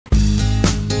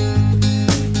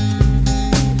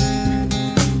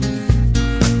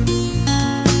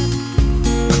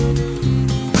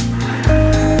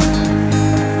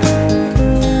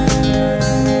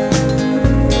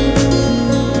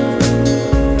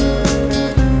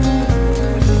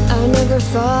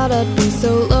thought I'd be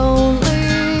so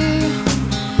lonely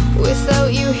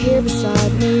without you here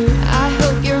beside me. I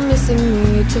hope you're missing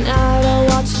me. Tonight I'll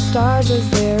watch the stars as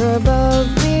they're above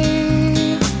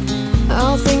me.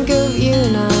 I'll think of you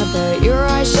and I bet your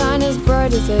eyes shine as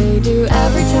bright as they do.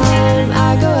 Every time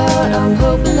I go out, I'm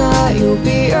hoping that you'll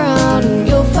be around and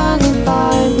you'll finally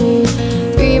find me.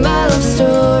 Be my love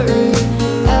story.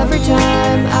 Every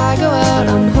time I go out,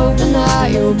 I'm hoping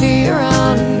that you'll be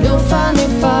around and you'll finally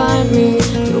find me.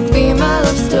 You'll be my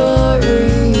love story.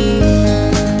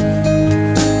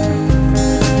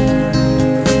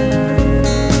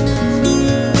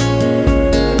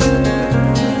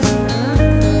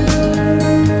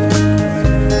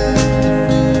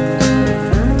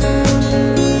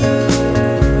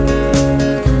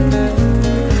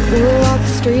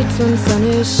 When sun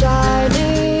is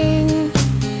shining,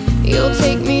 you'll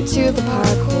take me to the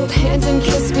park, hold hands and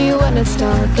kiss me when it's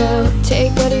dark out.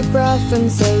 Take a deep breath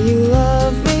and say you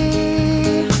love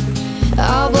me.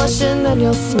 I'll blush and then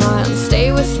you'll smile and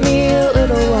stay with me a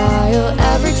little while.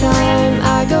 Every time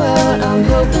I go out, I'm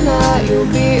hoping that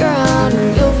you'll be around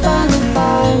and you'll finally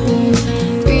find me.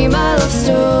 Be my love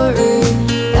story.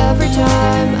 Every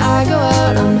time I go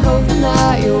out, I'm hoping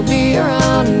that you'll be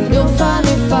around and you'll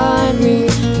finally find me.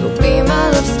 Be my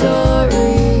love story.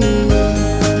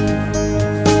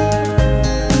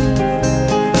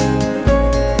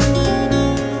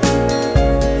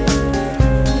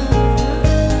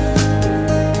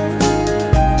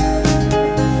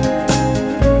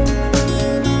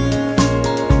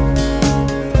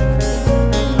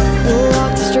 We'll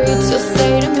walk the streets, you'll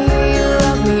say to me you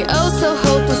love me oh so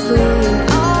hopelessly.